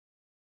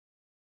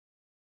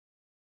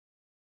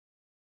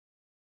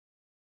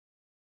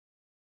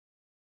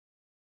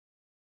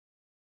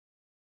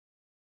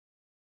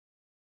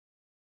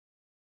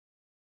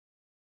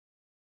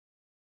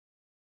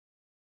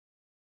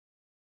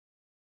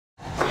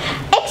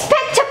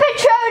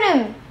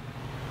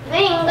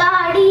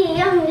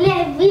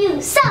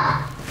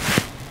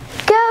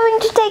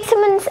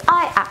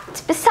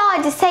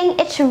saying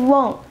it's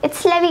wrong.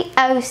 It's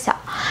Leviosa,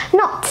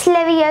 not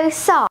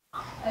Leviosa.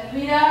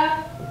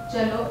 Alveerah,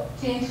 चलो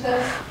change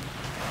करो.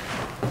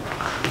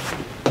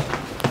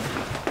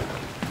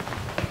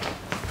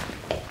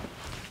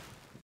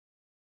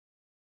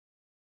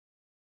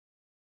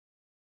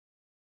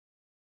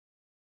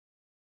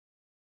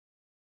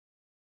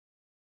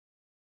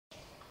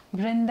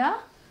 Brinda,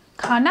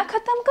 खाना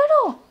खत्म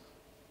करो.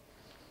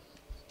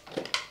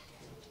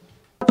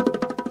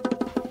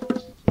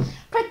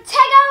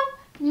 Protego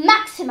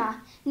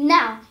Maxima.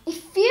 Now,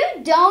 if you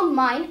don't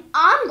mind,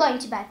 I'm going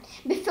to bed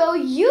before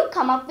you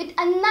come up with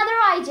another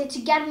idea to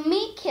get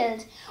me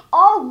killed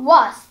or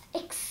worse,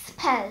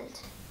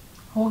 expelled.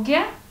 हो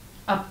गया?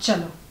 अब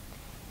चलो.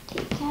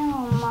 ठीक है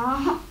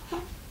मम्मा.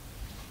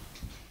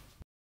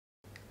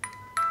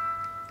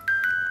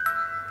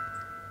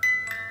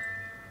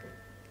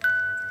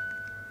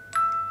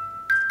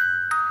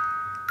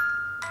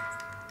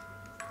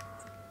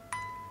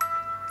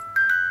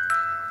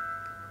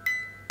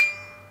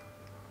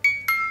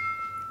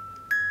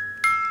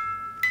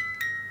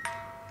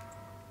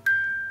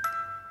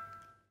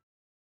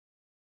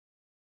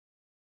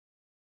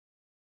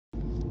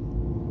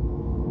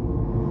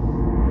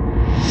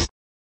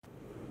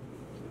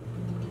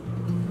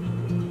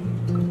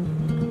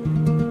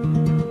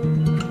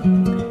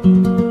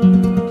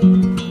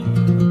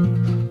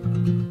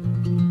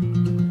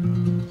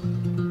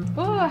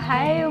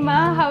 Hi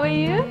Uma, how are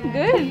you?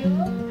 Good.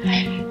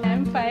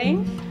 I'm fine.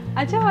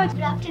 अच्छा आज.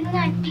 Good afternoon,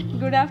 auntie.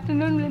 Good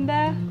afternoon, Brinda.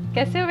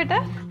 कैसे हो बेटा?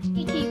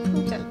 ठीक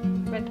हूँ. चल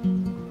बैठ.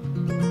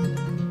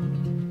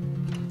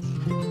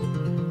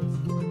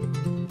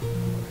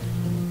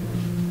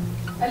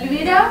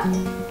 Alveerah.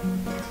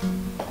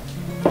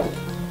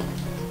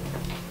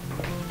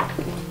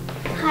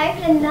 Hi,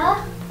 Brinda.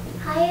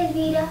 Hi,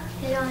 Alveerah.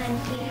 Hello,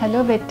 auntie.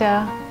 Hello बेटा.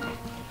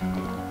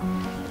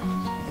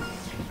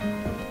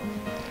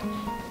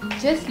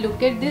 Just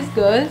look at these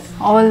girls.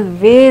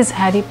 Always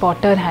Harry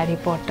Potter, Harry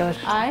Potter.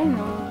 I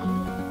know.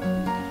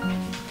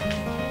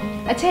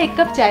 अच्छा एक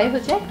कप चाय हो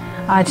जाए?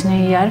 आज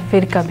नहीं यार,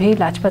 फिर कभी.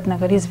 Lajpat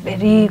Nagar is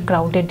very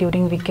crowded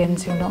during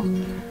weekends, you know.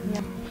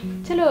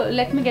 चलो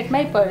let me gate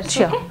my purse.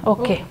 Sure,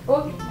 okay.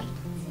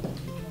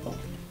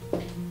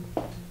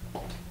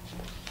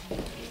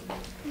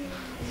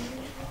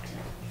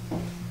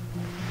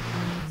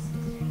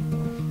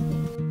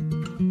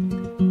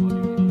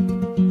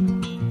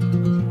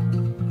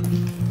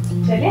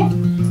 चले?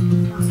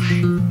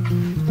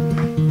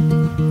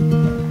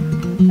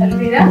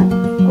 अलवीरा,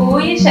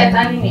 कोई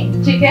शैतानी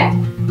नहीं, ठीक है?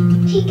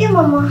 ठीक है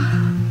मम्मा.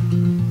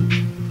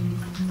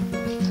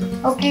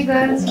 Okay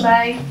girls,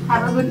 bye.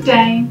 Have a good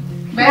time.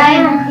 Bye,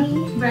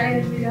 auntie. Bye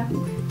Alveerah.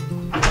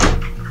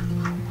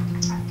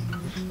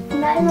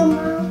 Bye,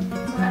 mama.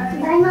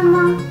 Bye,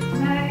 mama.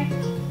 Bye.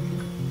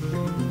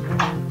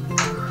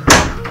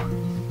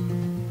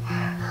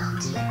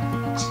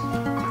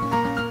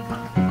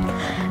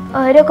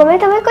 रुको मैं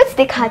तुम्हें कुछ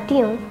दिखाती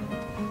हूँ.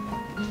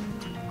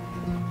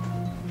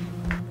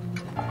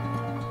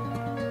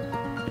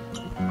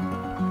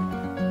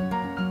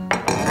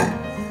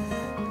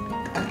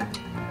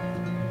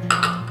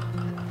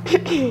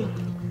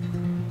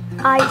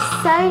 I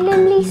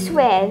solemnly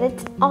swear that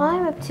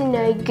I'm up to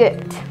no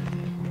good.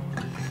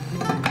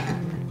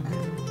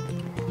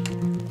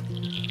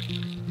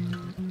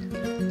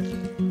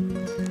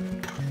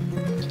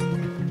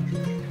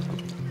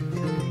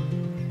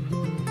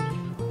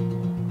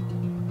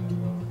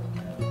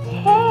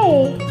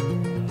 Hey,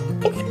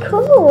 it's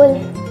cool.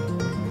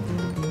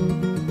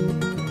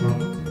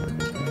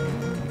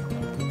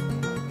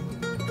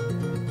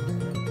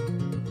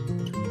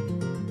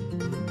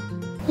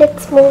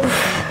 Let's move.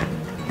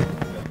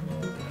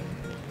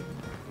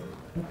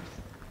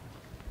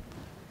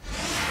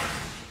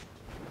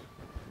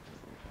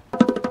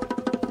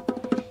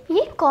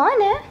 ये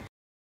कौन है?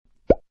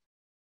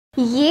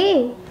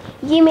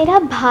 ये मेरा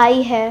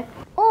भाई है.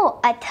 ओ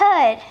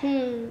Athar.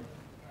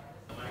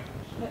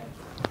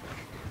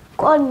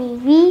 Call me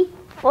V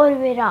for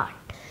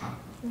Virat.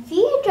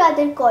 We'd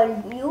rather call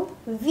you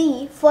V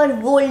for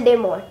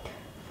Voldemort.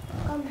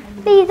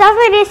 Pizza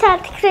मेरे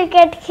साथ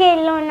क्रिकेट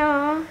खेलो ना.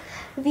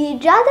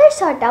 We'd rather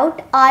sort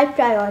out our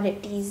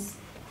priorities.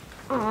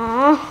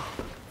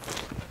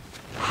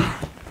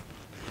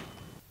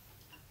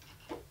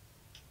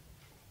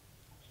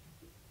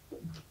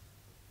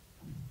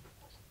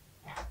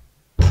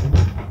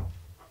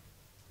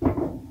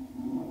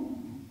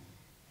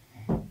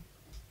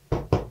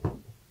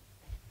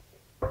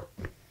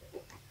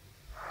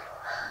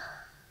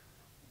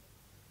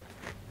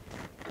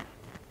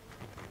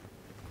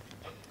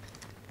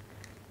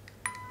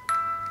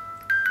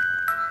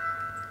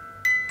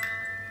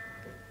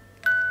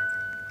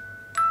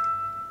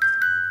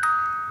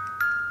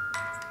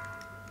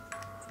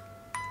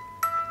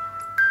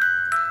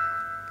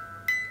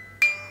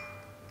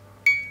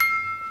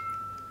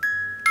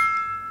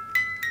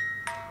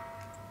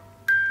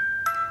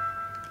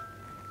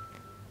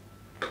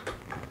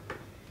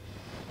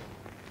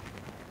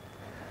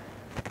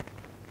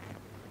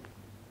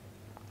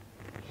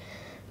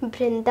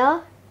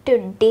 Brinda,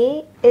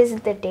 Today is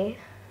the day.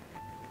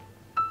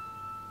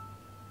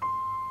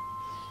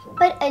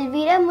 पर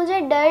अलवीरा मुझे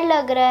डर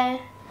लग रहा है.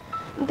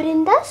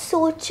 Brinda,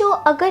 सोचो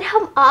अगर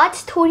हम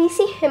आज थोड़ी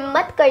सी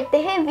हिम्मत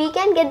करते हैं, we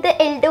can get the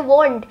Elder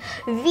Wand.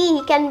 We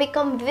can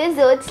become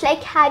wizards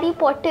like Harry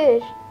Potter.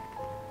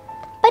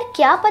 पर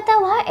क्या पता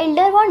वहाँ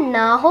Elder Wand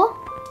ना हो?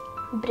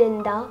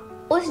 Brinda,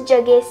 उस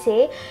जगह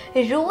से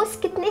रोज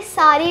कितने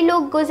सारे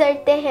लोग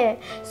गुजरते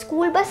हैं.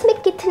 स्कूल बस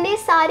में कितने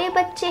सारे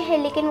बच्चे हैं,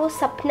 लेकिन वो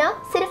सपना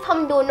सिर्फ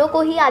हम दोनों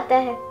को ही आता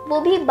है, वो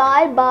भी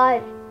बार बार.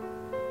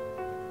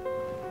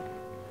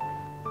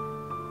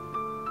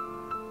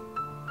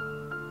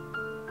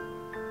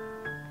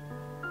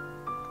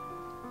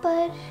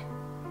 पर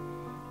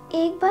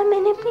एक बार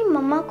मैंने अपनी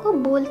मम्मा को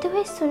बोलते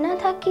हुए सुना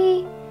था कि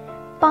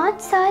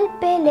 5 साल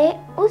पहले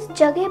उस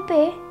जगह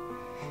पे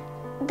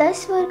 10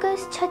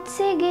 वर्कर्स छत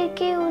से गिर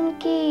के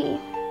उनकी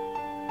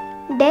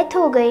डेथ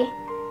हो गई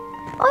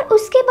और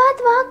उसके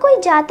बाद वहाँ कोई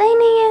जाता ही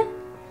नहीं है.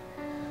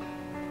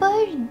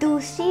 पर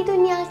दूसरी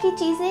दुनिया की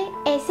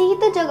चीज़ें ऐसी ही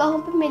तो जगहों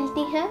पे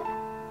मिलती हैं.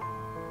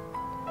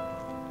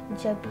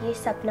 जब ये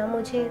सपना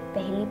मुझे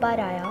पहली बार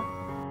आया,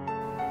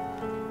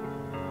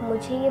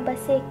 मुझे ये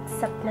बस एक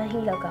सपना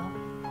ही लगा.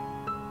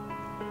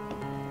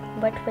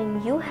 But when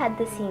you had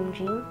the same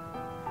dream,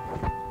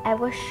 I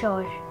was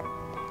sure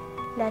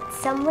that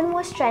someone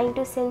was trying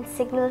to send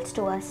signals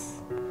to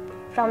us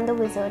from the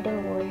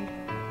wizarding world.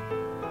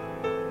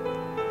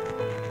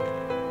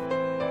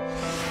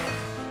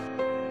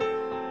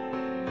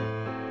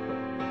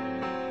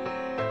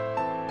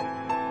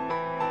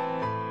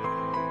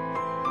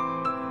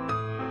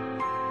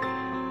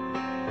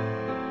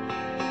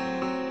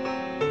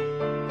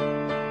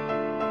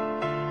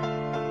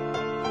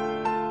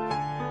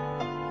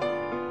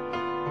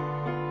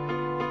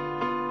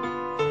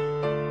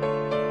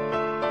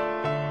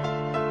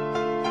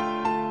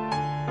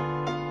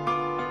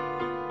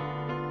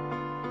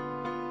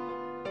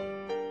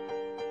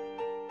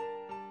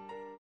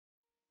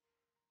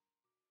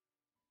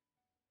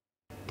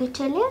 तो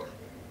चले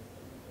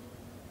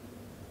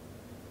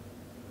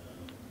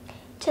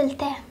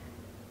चलते हैं.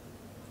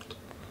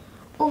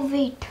 Oh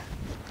wait,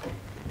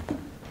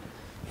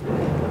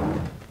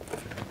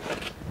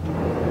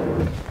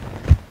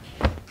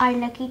 our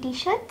lucky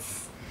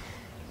t-shirts.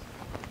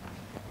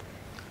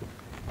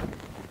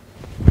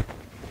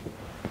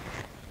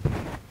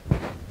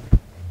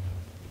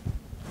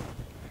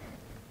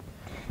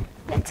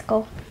 Let's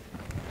go.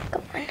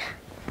 Come on.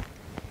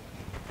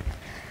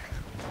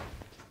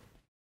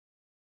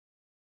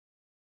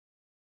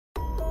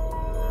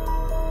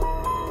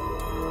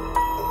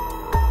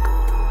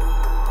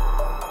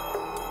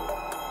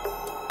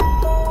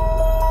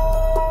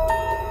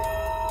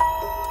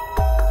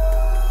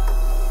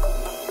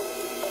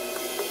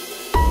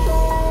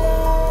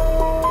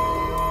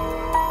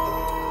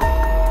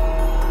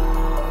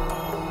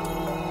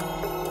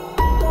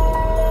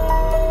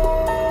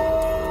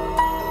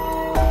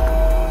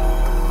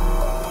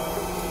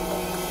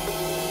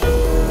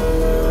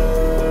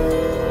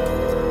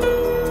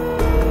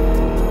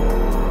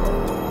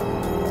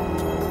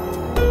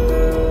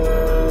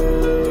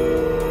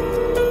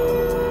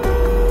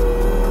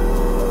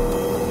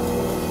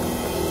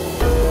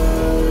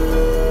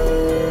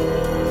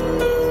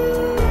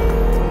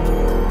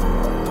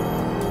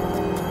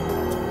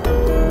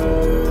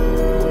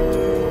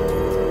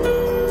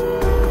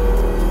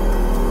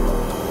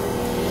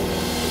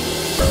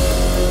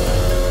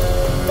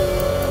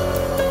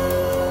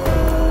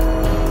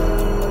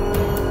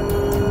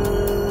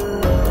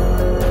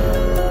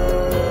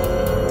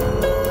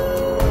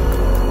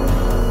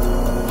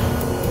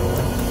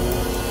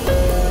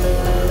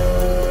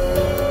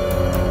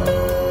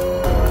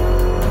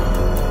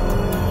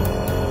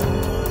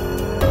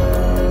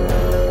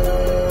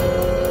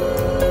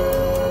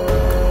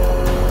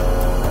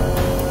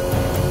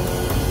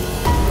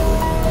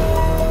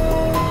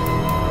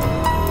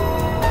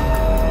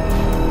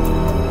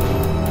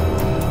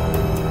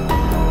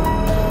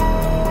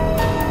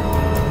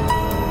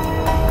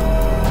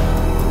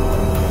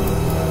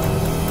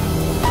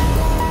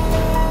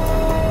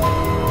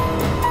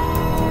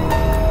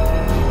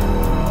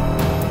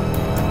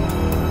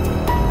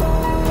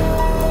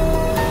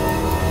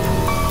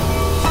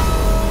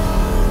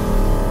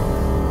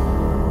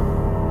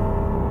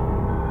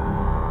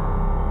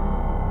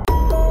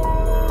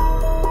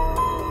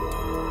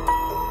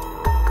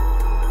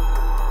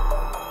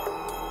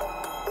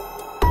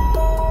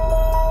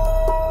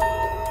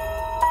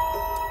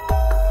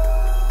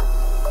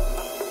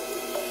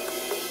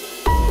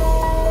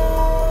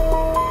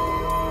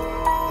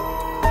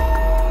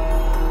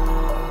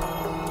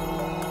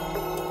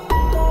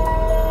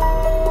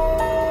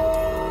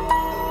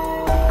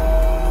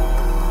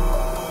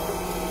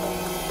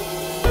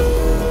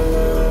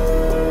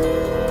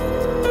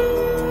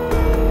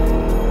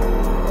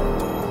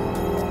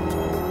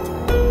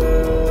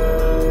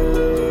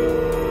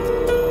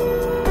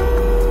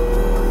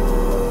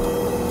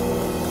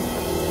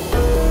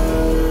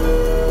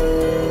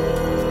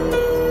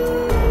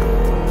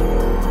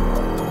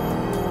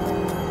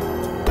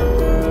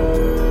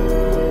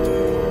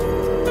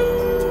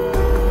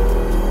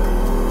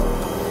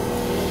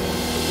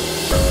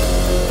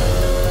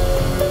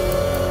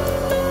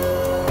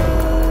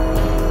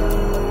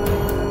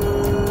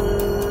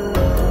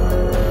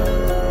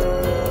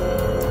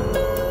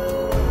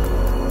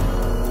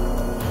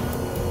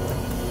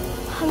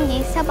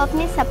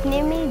 अपने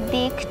सपने में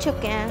देख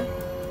चुके हैं,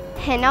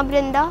 है ना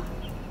वृंदा?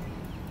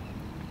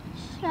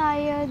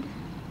 शायद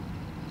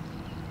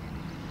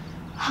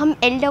हम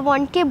एल्डर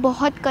वॉन्ड के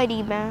बहुत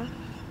करीब हैं।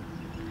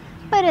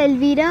 पर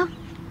अलवीरा,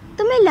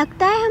 तुम्हें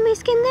लगता है हमें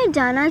इसके अंदर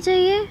जाना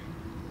चाहिए?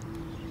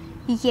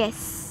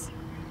 यस।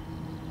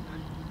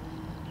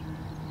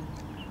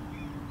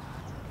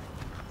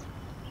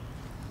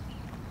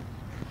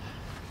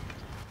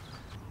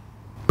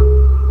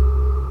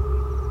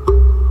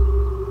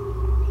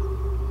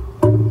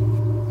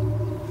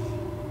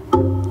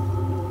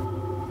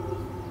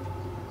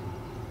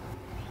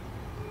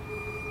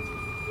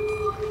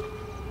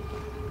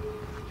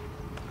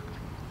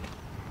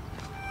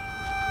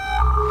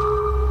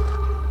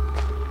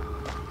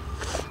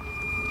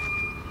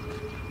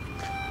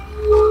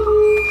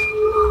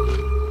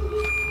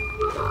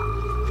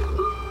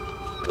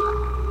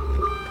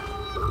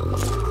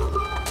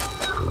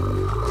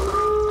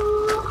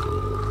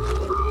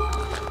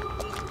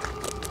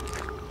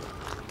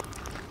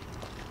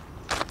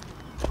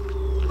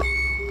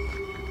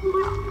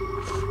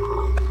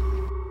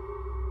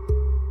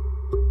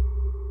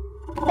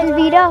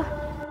 अलवीरा,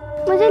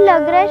 मुझे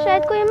लग रहा है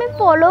शायद कोई हमें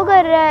फॉलो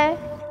कर रहा है।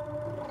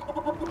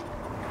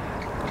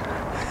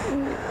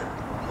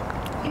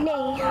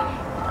 नहीं।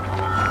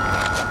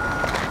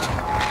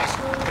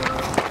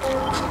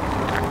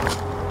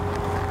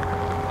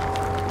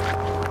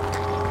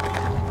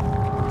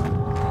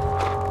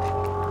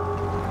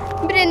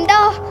 ब्रिंदा,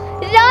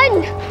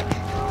 रन!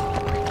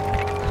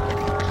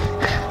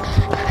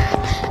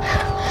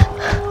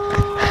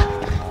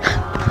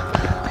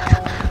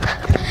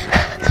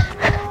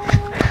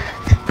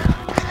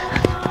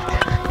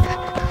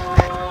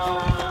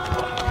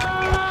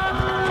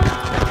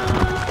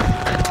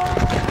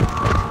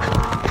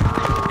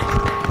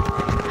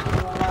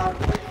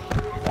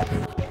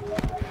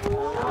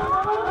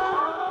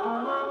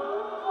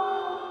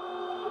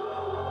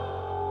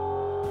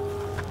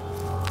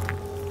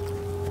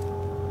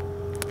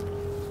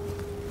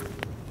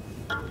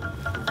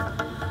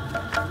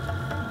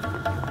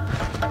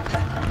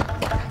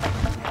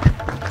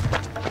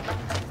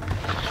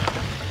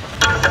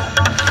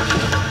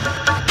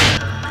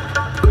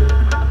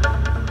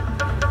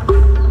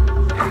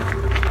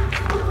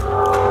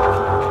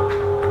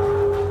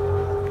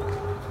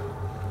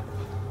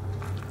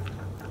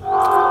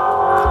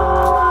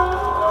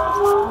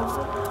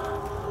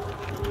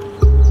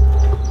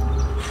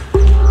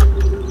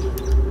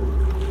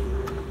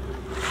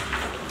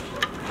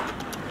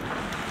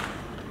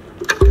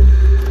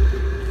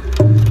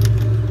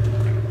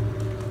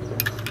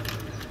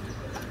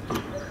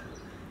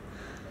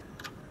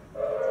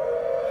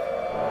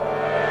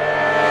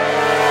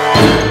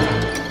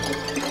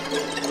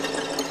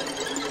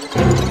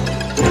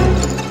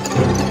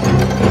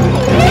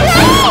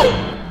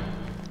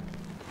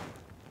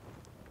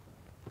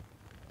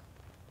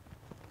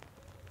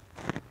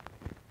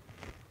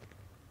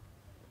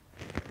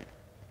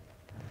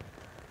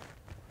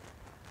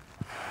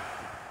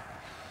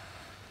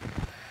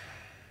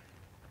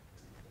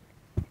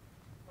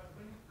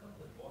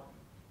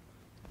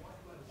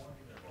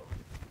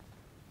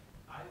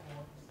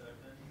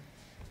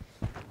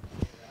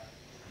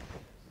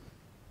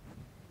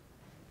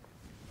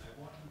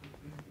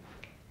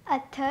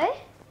 अथर,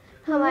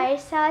 हमारे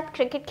साथ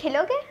क्रिकेट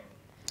खेलोगे?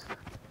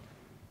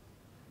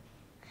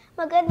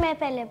 मगर मैं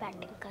पहले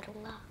बैटिंग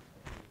करूँगा।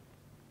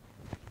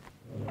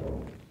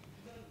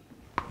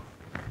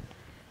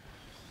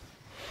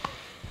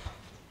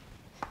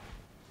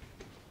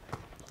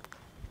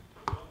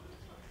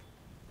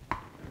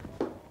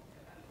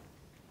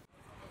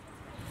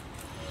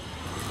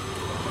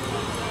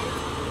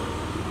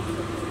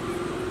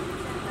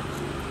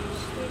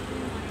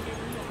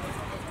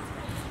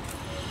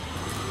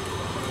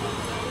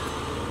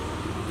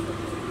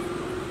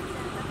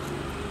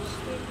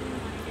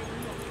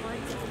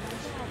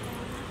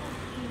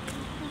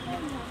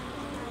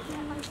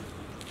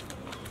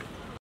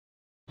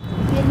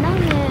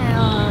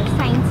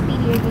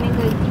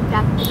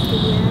 प्रैक्टिस के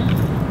लिए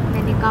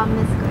मैंने काम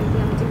मिस कर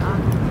दिया, मुझे काम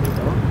दे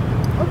दो।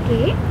 ओके,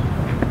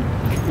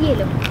 ये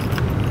लो,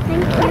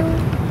 थैंक यू।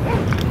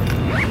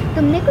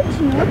 तुमने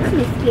कुछ नोट्स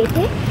मिस किए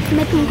थे,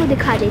 मैं तुमको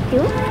दिखा देती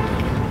हूँ।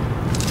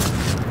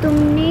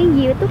 तुमने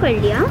ये तो कर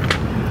लिया।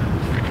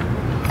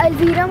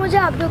 अलवीरा, मुझे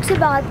आप लोग से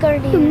बात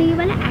करनी है। तुमने ये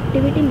वाला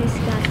एक्टिविटी मिस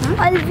किया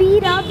था।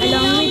 अलवीरा,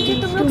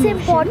 मुझे तुम लोग से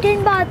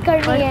इम्पोर्टेंट बात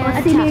करनी है।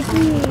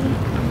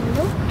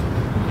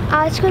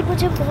 आजकल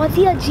मुझे बहुत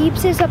ही अजीब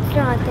से सपने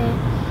आते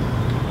हैं।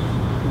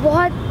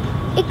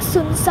 बहुत एक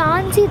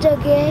सुनसान सी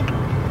जगह है,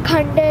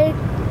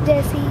 खंडर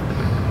जैसी।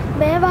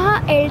 मैं वहाँ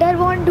एल्डर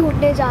वॉन्ड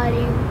ढूंढने जा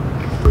रही हूँ।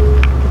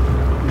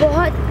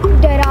 बहुत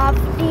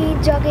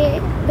डरावनी जगह।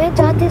 मैं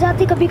जाते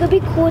जाते कभी कभी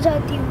खो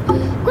जाती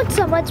हूँ, कुछ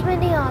समझ में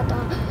नहीं आता।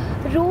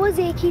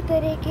 रोज़ एक ही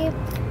तरह के,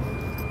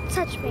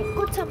 सच में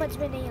कुछ समझ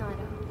में नहीं आ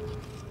रहा।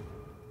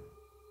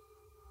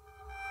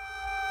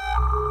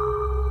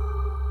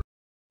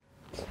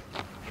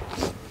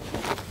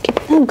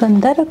 कितना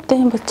गंदा रखते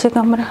हैं बच्चे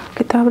कमरा,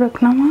 किताब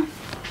रखना वहाँ।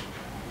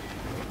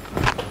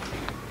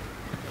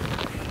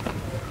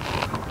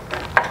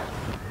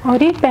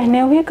 और ये पहने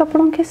हुए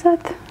कपड़ों के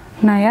साथ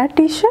नया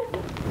टी शर्ट।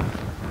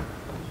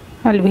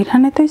 अलवीरा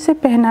ने तो इसे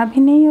पहना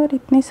भी नहीं और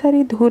इतनी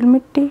सारी धूल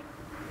मिट्टी।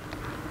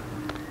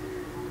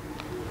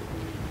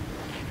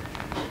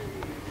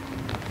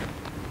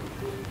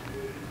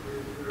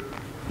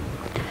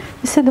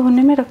 इसे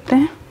धोने में रखते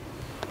हैं।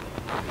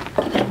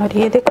 और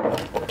ये देखो,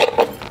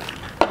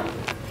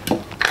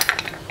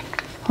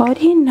 और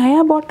ये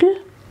नया बॉटल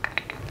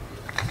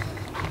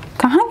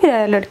कहाँ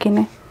गिराया लड़की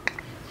ने।